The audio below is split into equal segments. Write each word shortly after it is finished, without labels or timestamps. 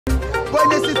But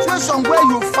in a situation where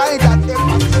you find that they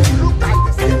look like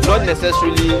the same, not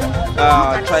necessarily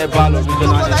tribal or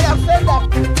regional. because I have said that.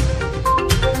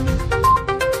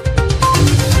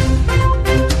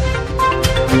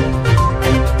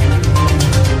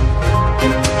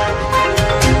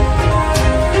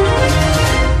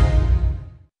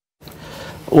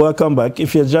 Welcome back.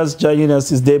 If you're just joining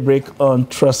us, it's Daybreak on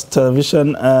Trust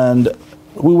Television, and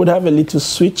we would have a little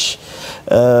switch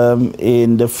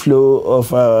in the flow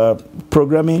of our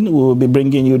programming. We will be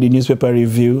bringing you the newspaper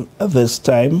review at this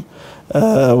time,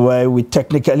 where we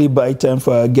technically buy time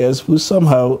for our guests who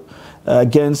somehow,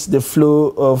 against the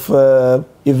flow of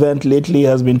event lately,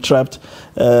 has been trapped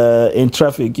in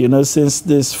traffic. You know, since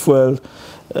this fuel,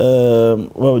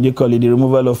 what would you call it, the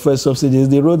removal of fuel subsidies,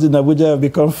 the roads in Abuja have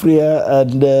become freer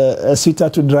and sweeter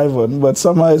to drive on. But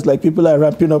somehow it's like people are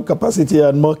ramping up capacity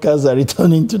and more cars are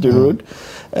returning to the road.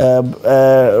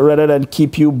 Rather than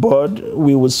keep you bored,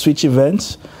 we will switch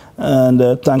events. And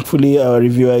thankfully, our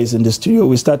reviewer is in the studio.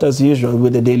 We start as usual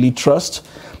with the Daily Trust.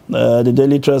 The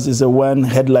Daily Trust is the one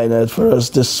headliner for us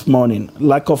this morning.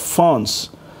 Lack of funds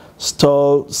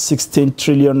stall 16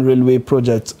 trillion railway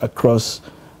projects across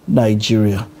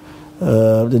Nigeria.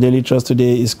 The Daily Trust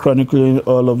today is chronicling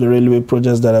all of the railway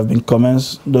projects that have been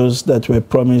commenced, those that were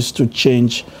promised to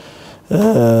change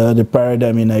the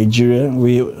paradigm in Nigeria.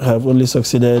 We have only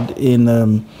succeeded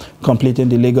in completing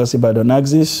the Lagos-Ibadan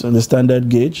axis on the standard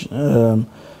gauge.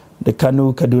 The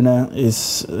Kano-Kaduna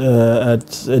is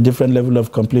at a different level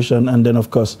of completion, and then, of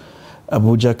course,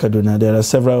 Abuja-Kaduna. There are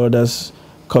several others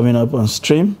coming up on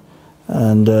stream.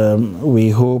 And we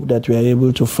hope that we are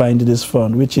able to find this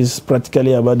fund, which is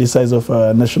practically about the size of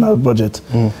our national budget,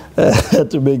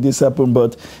 to make this happen.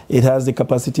 But it has the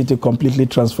capacity to completely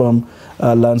transform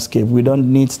our landscape. We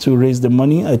don't need to raise the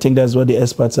money. I think that's what the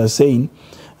experts are saying.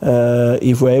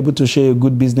 If we're able to show a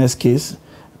good business case,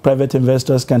 private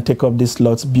investors can take up these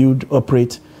slots, build,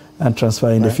 operate, and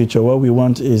transfer in the future. What we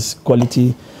want is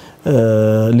quality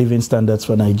living standards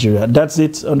for Nigeria. That's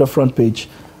it on the front page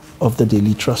of the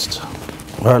Daily Trust.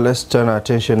 Well, let's turn our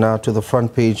attention now to the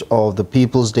front page of the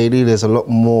People's Daily. There's a lot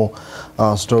more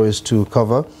stories to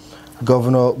cover.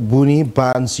 Governor Buni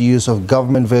bans use of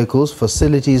government vehicles,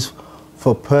 facilities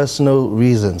for personal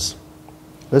reasons.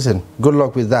 Listen, good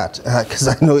luck with that, because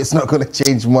I know it's not going to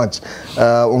change much.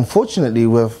 Unfortunately,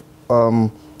 we've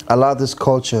allowed this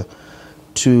culture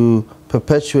to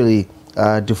perpetually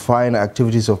define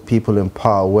activities of people in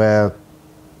power, where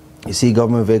you see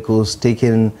government vehicles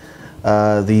taking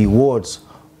the wards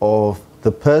of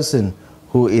the person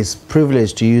who is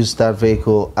privileged to use that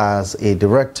vehicle as a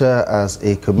director, as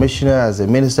a commissioner, as a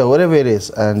minister, whatever it is.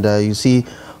 And you see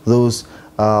those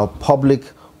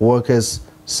public workers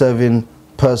serving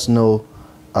personal,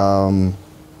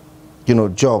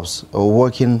 jobs or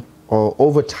working or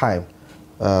overtime,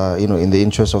 in the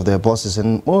interest of their bosses.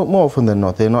 And more often than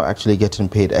not, they're not actually getting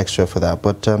paid extra for that.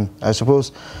 But I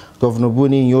suppose Governor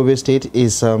Buni in Yobe State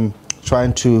is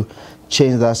trying to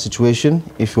change that situation.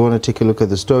 If you want to take a look at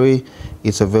the story,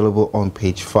 it's available on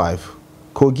page 5.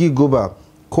 Kogi Guba,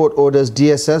 court orders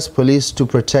DSS police to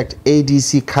protect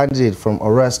ADC candidate from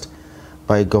arrest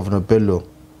by Governor Bello.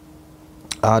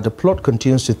 The plot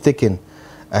continues to thicken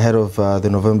ahead of the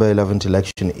November 11th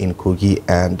election in Kogi,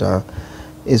 and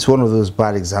it's one of those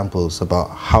bad examples about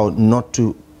how not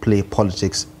to play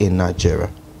politics in Nigeria.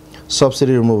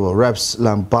 Subsidy removal. Reps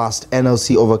lambast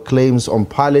NLC over claims on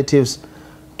palliatives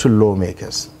to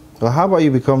lawmakers. Well, how about you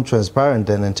become transparent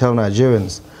then and tell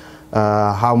Nigerians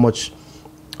how much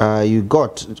you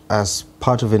got as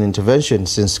part of an intervention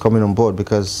since coming on board?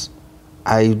 Because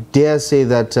I dare say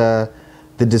that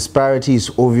the disparity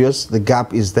is obvious, the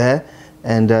gap is there,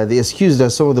 and the excuse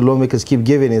that some of the lawmakers keep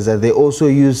giving is that they also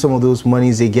use some of those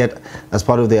monies they get as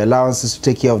part of their allowances to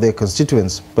take care of their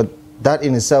constituents. But that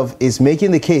in itself is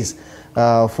making the case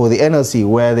for the NLC,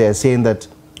 where they are saying that,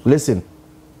 listen,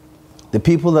 the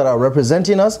people that are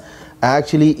representing us are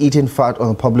actually eating fat on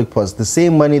the public purse. The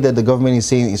same money that the government is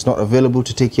saying is not available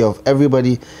to take care of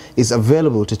everybody is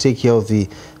available to take care of the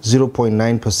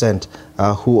 0.9%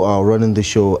 who are running the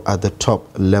show at the top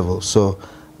level. So,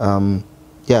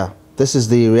 yeah, this is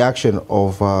the reaction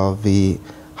of the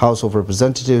House of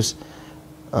Representatives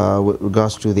with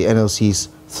regards to the NLC's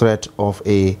threat of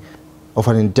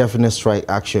an indefinite strike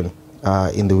action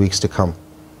in the weeks to come.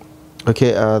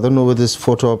 Okay, I don't know what this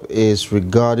photo op is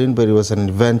regarding, but it was an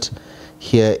event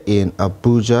here in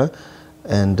Abuja,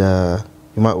 and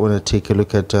you might want to take a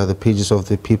look at the pages of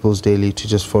the People's Daily to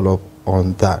just follow up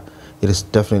on that. It is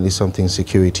definitely something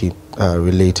security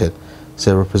related.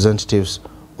 So representatives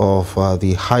of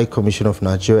the High Commission of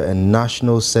Nigeria and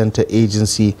National Center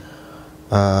Agency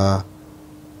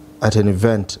at an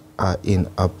event in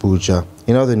Abuja.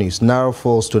 In other news, Naira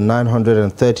falls to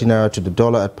 930 Naira to the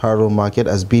dollar at parallel market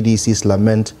as BDCs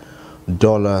lament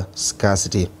dollar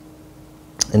scarcity.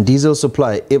 And diesel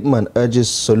supply, Ipman urges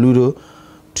Soludo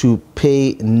to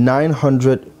pay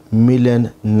 900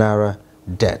 million Naira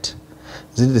debt.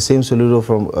 Is it the same Soludo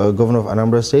from Governor of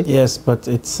Anambra State? Yes, but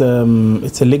it's a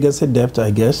legacy debt,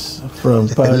 I guess, from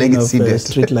powering of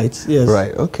street lights. Yes.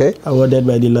 Right. Okay. Awarded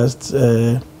by the last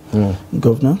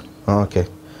governor. Oh, okay.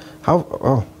 How?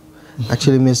 Oh,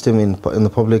 actually missed him in the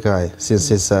public eye since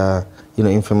his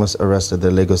infamous arrest at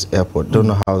the Lagos airport. Don't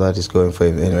know how that is going for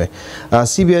him. Anyway,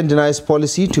 CBN denies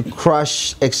policy to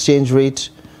crash exchange rate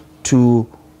to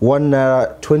 1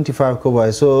 Naira 25 kobo. I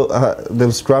saw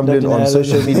them scrambling on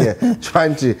social media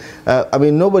trying to. I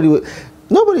mean, nobody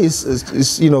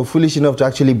is foolish enough to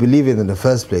actually believe it in the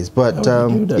first place. But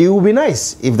it would be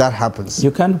nice if that happens.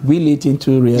 You can't will it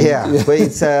into reality. Yeah, but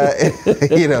it's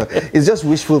it's just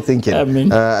wishful thinking. I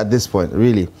mean, at this point,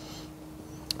 really.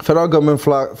 Federal government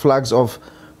flags off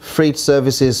freight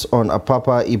services on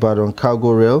Apapa Ibadan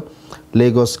cargo rail,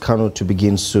 Lagos Kano to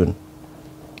begin soon.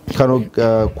 Kano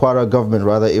Kwara government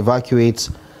rather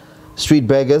evacuates street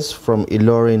beggars from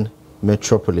Ilorin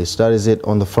metropolis. That is it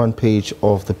on the front page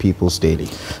of the People's Daily.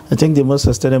 I think the most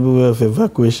sustainable way of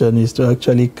evacuation is to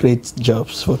actually create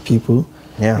jobs for people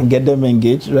and get them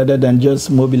engaged rather than just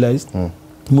mobilized,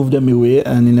 move them away,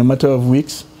 and in a matter of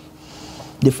weeks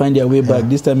they find their way back,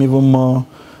 this time even more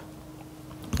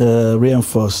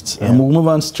reinforced. And we'll move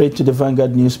on straight to the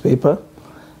Vanguard newspaper.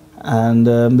 And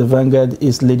the Vanguard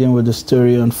is leading with the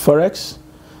story on Forex,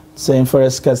 saying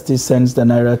Forex scarcity sends the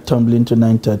Naira tumbling to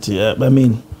 930. I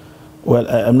mean, well,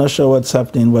 I'm not sure what's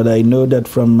happening, but I know that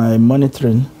from my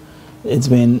monitoring, it's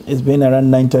been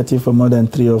around 930 for more than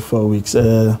 3 or 4 weeks.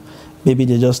 Maybe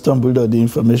they just stumbled on the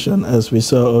information, as we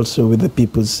saw also with the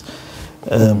People's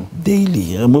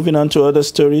Daily. Moving on to other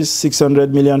stories,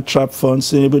 600 million trap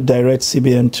funds enable direct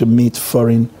CBN to meet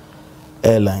foreign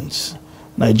airlines.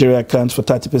 Nigeria accounts for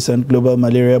 30% global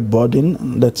malaria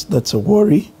burden. That's a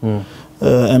worry.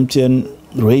 MTN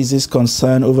raises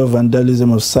concern over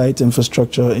vandalism of site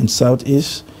infrastructure in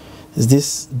Southeast. Is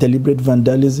this deliberate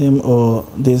vandalism or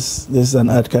this is an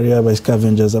art carrier by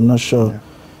scavengers? I'm not sure.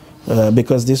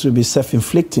 Because this will be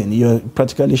self-inflicting. You're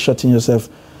practically shutting yourself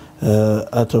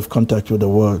out of contact with the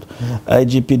world.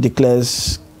 IGP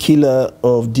declares killer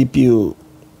of DPO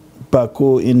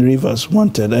Bako in Rivers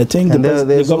wanted. I think the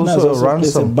governor has also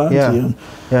placed a bounty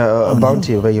a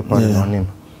bounty over your pardon on him.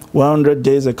 100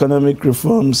 days economic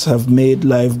reforms have made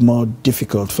life more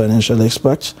difficult, financial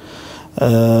experts.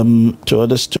 To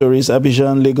other stories,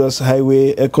 Abidjan, Lagos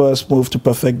Highway, ECOWAS move to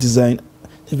perfect design.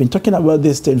 They've been talking about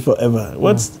this thing forever.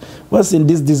 What's in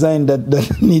this design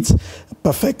that needs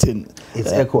perfecting?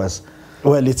 It's ECOWAS.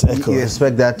 Well, it's ECOWAS. You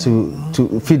expect that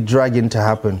to fit dragging to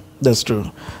happen. That's true.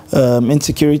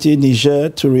 Insecurity in Niger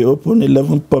to reopen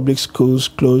 11 public schools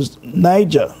closed.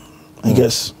 Niger, I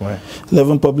guess. Right.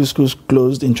 11 public schools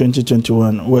closed in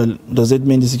 2021. Well, does it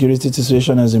mean the security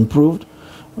situation has improved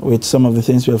with some of the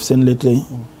things we have seen lately?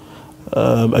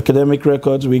 Academic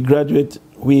records, we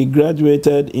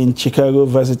graduated in Chicago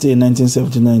Varsity in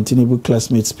 1979. Tinubu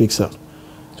classmate speaks up.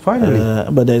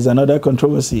 Finally. But there's another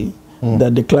controversy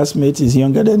that the classmate is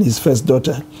younger than his first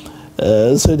daughter.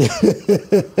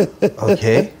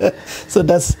 Okay. So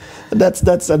that's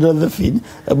another thing.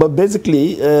 But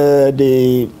basically,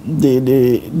 the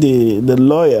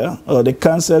lawyer or the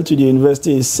counsel to the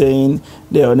university is saying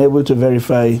they are unable to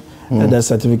verify that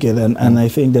certificate, and I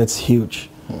think that's huge.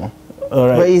 All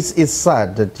right. But it's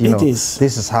sad that this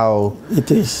is how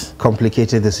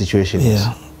complicated the situation is.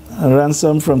 A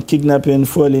ransom from kidnapping,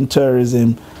 foiling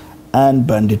terrorism, and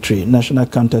banditry. National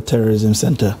Counter-Terrorism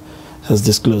Center has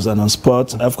disclosed. And on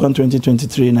sports, AFCON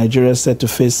 2023, Nigeria set to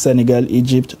face Senegal,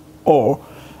 Egypt, or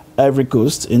Ivory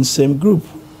Coast in same group.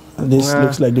 This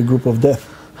looks like the group of death.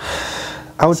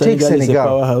 I would take Senegal. Is a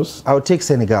powerhouse. I would take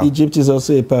Senegal. Egypt is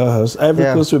also a powerhouse. Ivory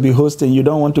Coast will be hosting. You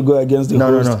don't want to go against the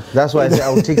host. No. That's why I say I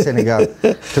would take Senegal.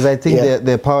 Because I think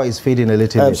their power is fading a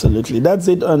little bit. Absolutely. That's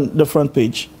it on the front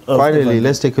page. Finally,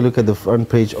 let's take a look at the front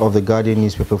page of the Guardian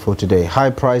newspaper for today.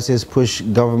 High prices push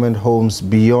government homes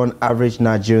beyond average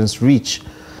Nigerians' reach.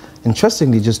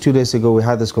 Interestingly, just 2 days ago, we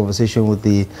had this conversation with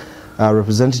the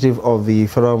representative of the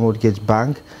Federal Mortgage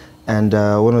Bank and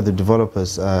one of the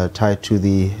developers tied to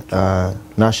the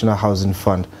National Housing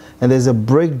Fund. And there's a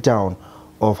breakdown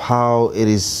of how it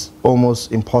is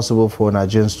almost impossible for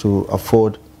Nigerians to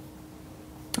afford,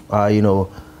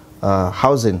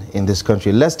 housing in this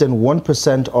country. Less than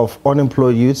 1% of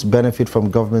unemployed youths benefit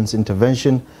from government's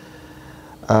intervention.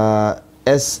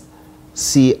 SCIID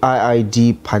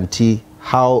Panti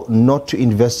how not to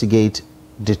investigate,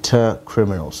 deter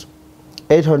criminals.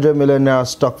 800 million naira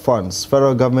stock funds.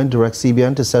 Federal government directs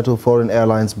CBN to settle foreign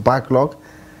airlines backlog.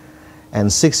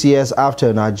 And 6 years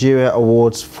after, Nigeria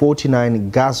awards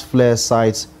 49 gas flare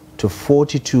sites to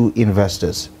 42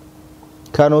 investors.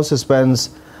 Kano suspends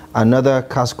another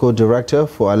Casco director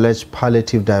for alleged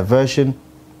palliative diversion.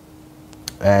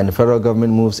 And the federal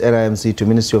government moves NIMC to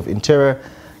Ministry of Interior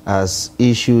as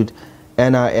issued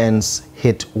NINs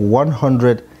hit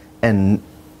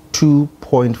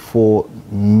 102.4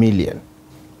 million.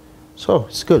 So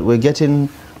it's good. We're getting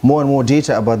more and more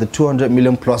data about the 200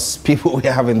 million plus people we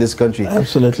have in this country.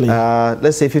 Absolutely.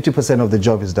 Let's say 50% of the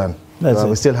job is done.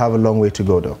 We still have a long way to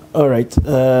go, though. All right.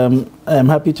 I'm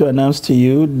happy to announce to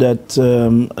you that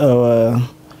our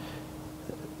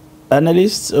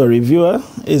analyst or reviewer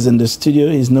is in the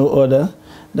studio. He's no other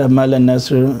than Malan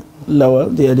Nasir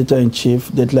Lawal, the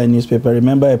editor-in-chief, Deadline newspaper.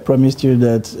 Remember, I promised you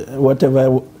that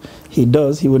whatever he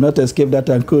does, he will not escape that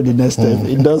anchor the next time.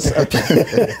 It does appear,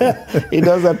 it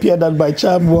does appear that my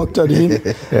charm worked on him.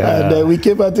 Yeah. And we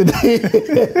came out today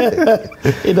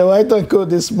in the white anchor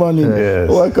this morning. Yes.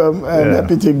 Welcome. I'm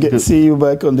happy to see you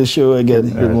back on the show again.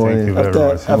 Good morning.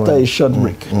 After a short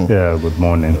break. Yeah, good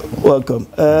morning. Welcome.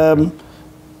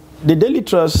 The Daily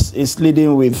Trust is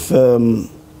leading with...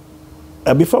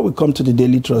 before we come to the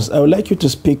Daily Trust, I would like you to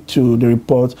speak to the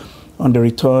report on the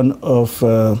return of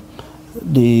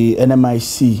the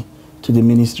NMIC to the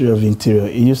Ministry of Interior.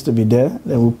 It used to be there,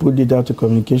 then we put it out to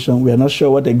communication. We are not sure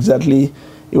what exactly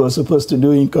it was supposed to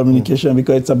do in communication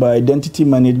because it's about identity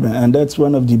management, and that's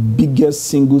one of the biggest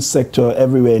single sector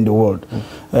everywhere in the world.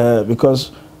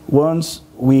 Because once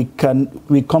we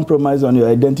compromise on your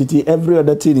identity, every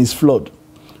other thing is flawed.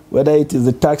 Whether it is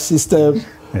the tax system,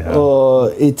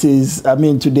 or it is, I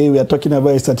mean, today we are talking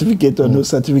about a certificate or no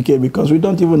certificate because we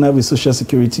don't even have a social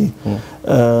security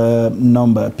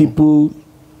number. People,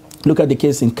 look at the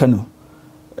case in Kano.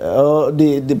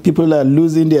 The people are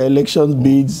losing their election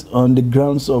bids on the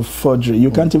grounds of forgery.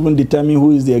 You can't even determine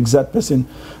who is the exact person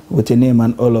with a name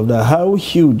and all of that. How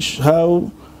huge, how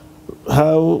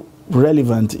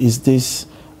relevant is this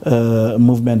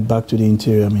movement back to the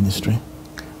Interior Ministry?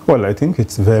 Well, I think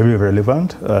it's very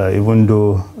relevant, even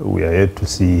though we are yet to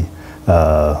see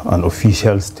an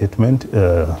official statement,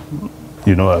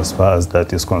 you know, as far as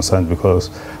that is concerned, because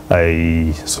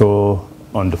I saw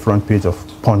on the front page of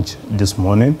Punch this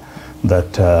morning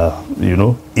that, you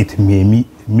know, it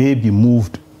may be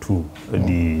moved to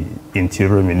the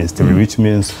Interior Ministry, which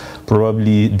means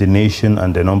probably the Nation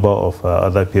and a number of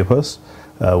other papers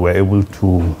were able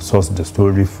to source the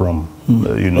story from,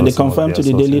 you know, and they confirmed to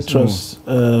the Daily Trust,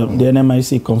 the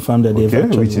NMIC confirmed that they've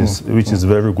actually... which is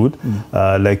very good.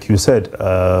 Like you said,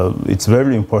 it's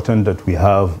very important that we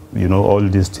have, you know, all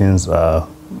these things,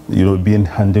 you know, being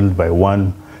handled by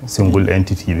one single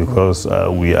entity, because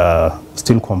we are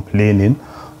still complaining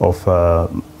of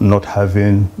not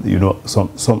having, you know,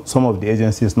 some of the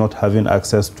agencies not having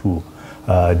access to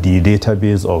the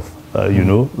database of, you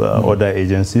know, other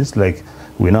agencies. Like,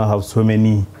 we now have so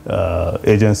many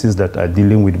agencies that are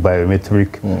dealing with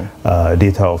biometric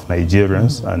data of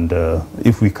Nigerians, and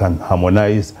if we can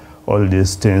harmonize all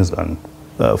these things and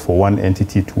for one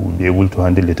entity to be able to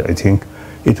handle it, I think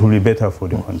it will be better for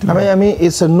the country. I mean,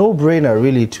 it's a no-brainer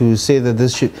really to say that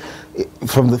this should,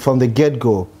 from the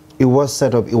get-go, it was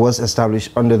set up, it was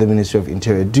established under the Ministry of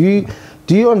Interior. Do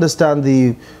you understand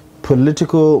the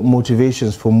political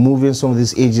motivations for moving some of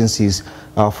these agencies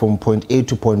from point A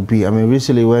to point B? I mean,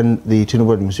 recently when the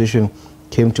Tinubu administration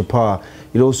came to power,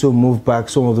 it also moved back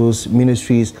some of those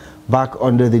ministries back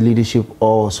under the leadership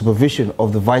or supervision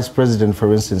of the vice president,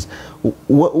 for instance.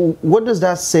 What does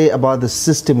that say about the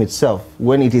system itself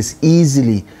when it is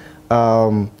easily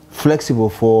flexible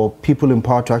for people in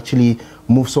power to actually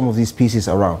move some of these pieces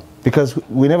around? Because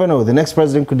we never know. The next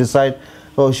president could decide,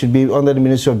 oh, it should be under the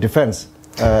Ministry of Defense.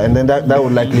 And then that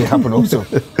would likely happen also.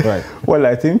 Right. Well,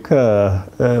 I think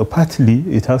partly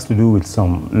it has to do with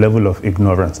some level of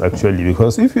ignorance, actually,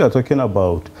 because if you are talking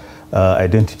about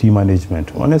identity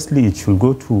management, honestly, it should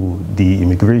go to the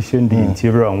immigration, the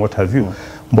interior, and what have you.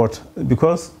 But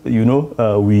because, you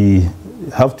know, we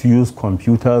have to use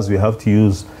computers, we have to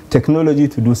use technology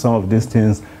to do some of these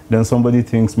things, then somebody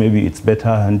thinks maybe it's better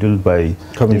handled by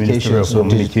the Ministry of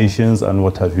Communications and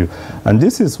what have you. And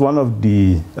this is one of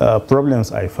the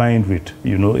problems I find with,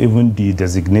 you know, even the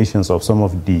designations of some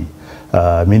of the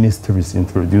ministries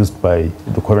introduced by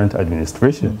the current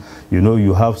administration. You know,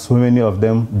 you have so many of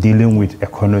them dealing with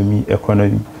economy.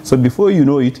 So before you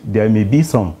know it, there may be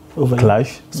some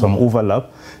clash, some overlap,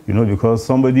 you know, because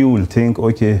somebody will think,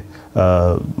 okay,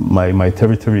 my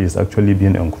territory is actually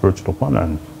being encroached upon,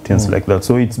 and things like that.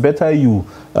 So it's better you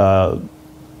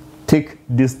take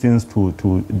these things to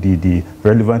the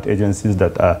relevant agencies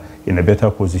that are in a better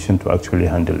position to actually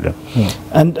handle them.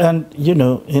 And you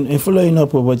know, in following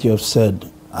up on what you have said,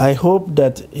 I hope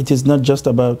that it is not just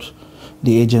about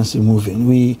the agency moving.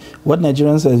 What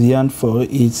Nigerians have yearned for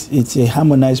is it's a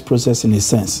harmonized process in a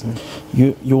sense.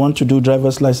 You want to do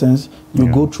driver's license,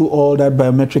 you go through all that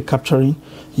biometric capturing,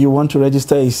 you want to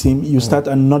register a SIM, you start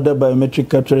another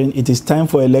biometric capturing, it is time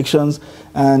for elections,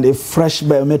 and a fresh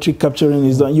biometric capturing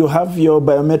is done. You have your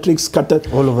biometrics scattered.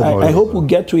 All over the world. I hope we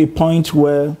get to a point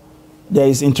where there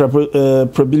is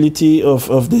interoperability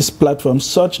of this platform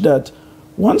such that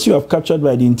once you have captured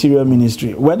by the Interior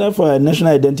Ministry, whether for a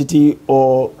national identity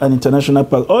or an international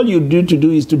pass, all you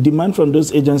do is to demand from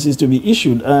those agencies to be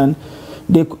issued, and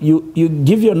you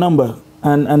give your number,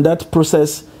 and that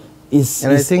process is,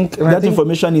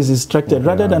 information is extracted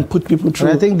rather than put people through.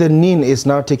 And I think the NIN is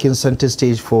now taking center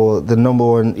stage for the number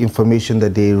one information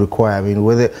that they require. I mean,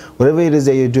 whatever it is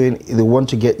that you're doing, they want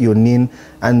to get your NIN,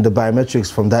 and the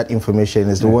biometrics from that information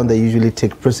is the one that usually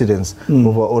take precedence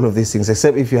over all of these things,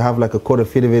 except if you have like a code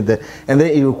affidavit that, and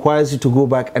then it requires you to go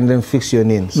back and then fix your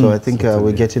NIN. So I think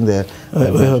we're getting there. I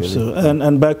hope so.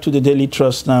 And back to the Daily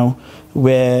Trust now,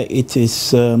 where it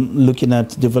is looking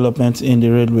at development in the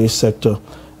railway sector.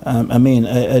 I mean,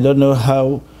 I don't know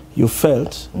how you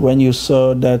felt when you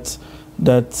saw that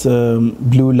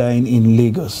blue line in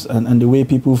Lagos, and the way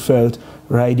people felt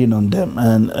riding on them.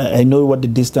 And I know what the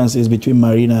distance is between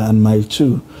Marina and Mile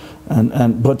 2,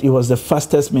 but it was the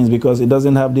fastest means because it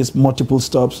doesn't have these multiple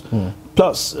stops.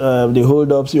 Plus the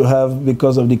hold-ups you have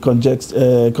because of the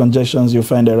congestions you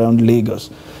find around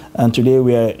Lagos. And today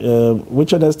we are,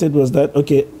 which other state was that?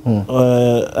 Okay,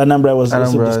 Anambra was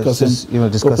also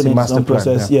discussing master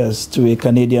process, yes, to a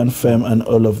Canadian firm and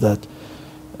all of that.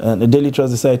 And the Daily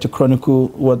Trust decided to chronicle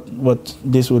what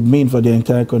this would mean for the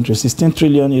entire country. 16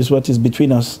 trillion is what is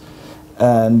between us,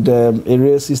 and a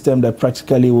rail system that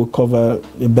practically will cover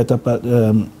a better part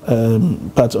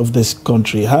of this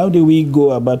country. How do we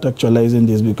go about actualizing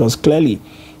this? Because clearly,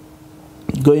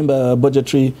 going by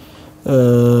budgetary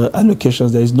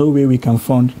allocations, there is no way we can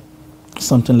fund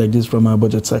something like this from our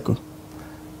budget cycle.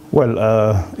 Well,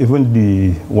 even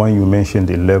the one you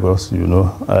mentioned in Lagos, you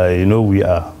know we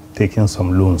are taking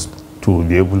some loans to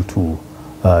be able to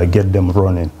get them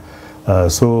running.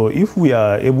 So if we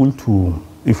are able to,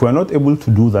 if we are not able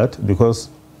to do that, because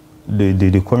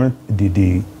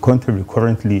the country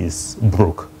currently is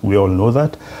broke, we all know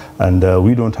that, and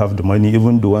we don't have the money.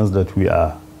 Even the ones that we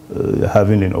are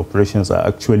having in operations are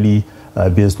actually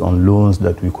based on loans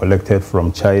that we collected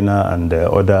from China and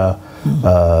other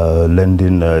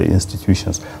lending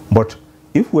institutions. But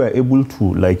if we are able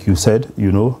to, like you said,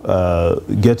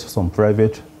 get some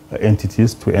private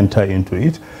entities to enter into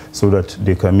it so that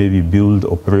they can maybe build,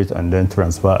 operate, and then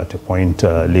transfer at a point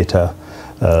later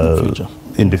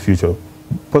in the future.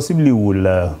 Possibly we'll,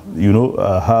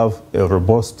 have a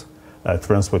robust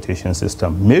transportation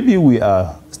system. Maybe we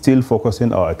are still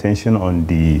focusing our attention on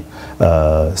the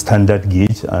standard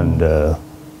gauge and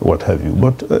what have you.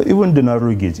 But even the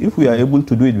narrow gauge, if we are able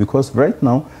to do it, because right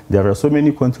now there are so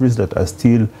many countries that are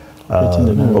still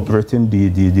operating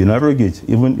the narrow gauge,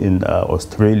 even in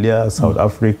Australia, South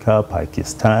Africa,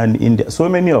 Pakistan, India, so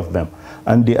many of them.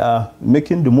 And they are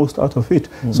making the most out of it.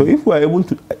 So if we are able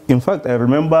to, in fact, I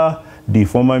remember the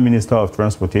former Minister of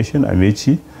Transportation,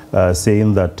 Amechi,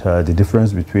 saying that the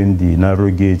difference between the narrow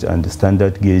gauge and the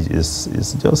standard gauge is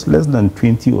just less than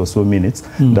 20 or so minutes,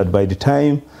 that by the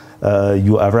time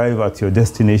you arrive at your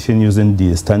destination using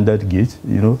the standard gauge,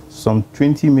 some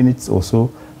 20 minutes or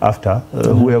so after,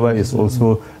 whoever is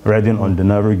also riding on the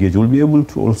narrow gauge will be able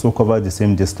to also cover the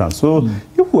same distance. So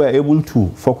if we are able to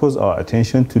focus our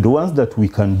attention to the ones that we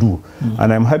can do,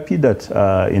 and I'm happy that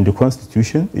in the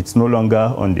Constitution, it's no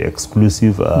longer on the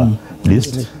exclusive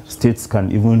list. States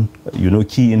can even,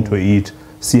 key into it,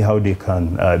 see how they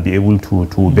can be able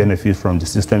to benefit from the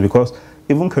system, because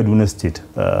even Kaduna State,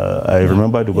 I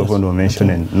remember the governor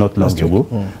mentioning not long ago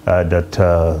that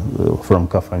from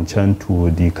Kafanchan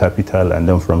to the capital and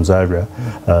then from Zaria,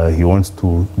 he wants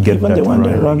to get even that the one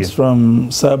that runs again.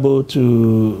 from Sabo to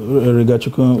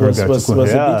Regachukun was a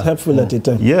bit helpful at the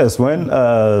time. Yes, when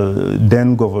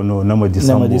then Governor Namadi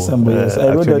Sambo, yes.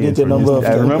 I wrote that into a number of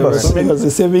I remember it was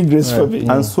a saving grace for me.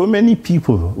 And so many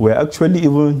people were actually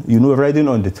even, riding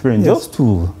on the train just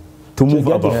to move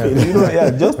about,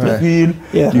 just to feel,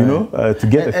 to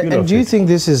get a feel. And do you think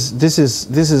this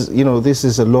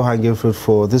is a low-hanging fruit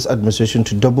for this administration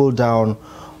to double down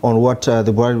on what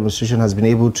the Buhari administration has been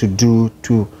able to do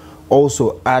to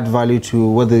also add value to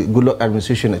what the Goodluck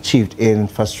administration achieved in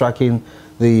fast-tracking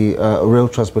the rail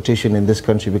transportation in this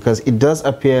country, because it does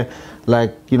appear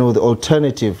like, you know, the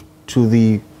alternative to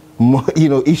the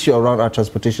issue around our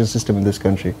transportation system in this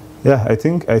country. Yeah, I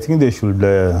think they should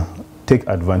take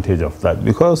advantage of that,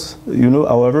 because, you know,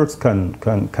 our roads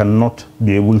cannot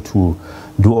be able to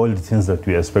do all the things that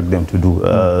we expect them to do.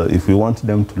 If we want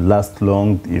them to last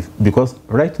long, because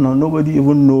right now nobody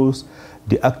even knows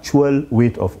the actual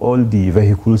weight of all the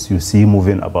vehicles you see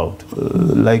moving about,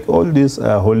 like all these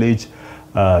haulage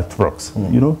trucks.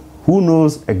 You know, who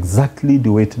knows exactly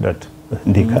the weight that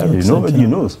they carry? Exactly. Nobody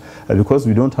knows, because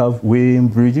we don't have weighing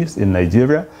bridges in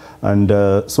Nigeria, and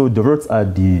so the roads are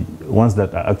the ones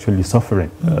that are actually suffering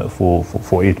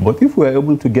for it. But if we are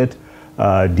able to get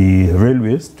the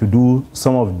railways to do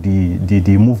some of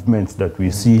the movements that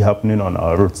we see happening on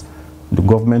our roads, the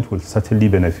government will certainly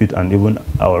benefit, and even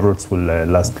our roads will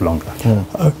last longer.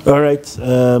 All right,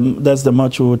 that's the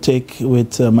much we will take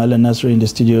with Malan Nasri in the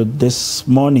studio this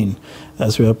morning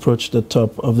as we approach the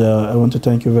top of the hour. I want to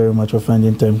thank you very much for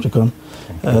finding time to come.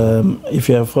 If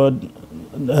you afford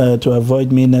to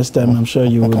avoid me next time, I'm sure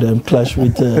you would clash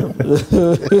with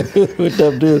with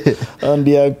Abdul on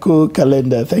the Anko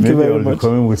calendar. Thank you very much. Maybe I'll be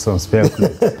coming with some spare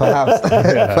clothes. Perhaps.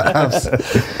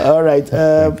 Perhaps. All right,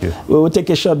 we will take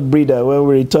a short breather. When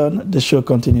we return, the show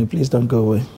continues. Please don't go away.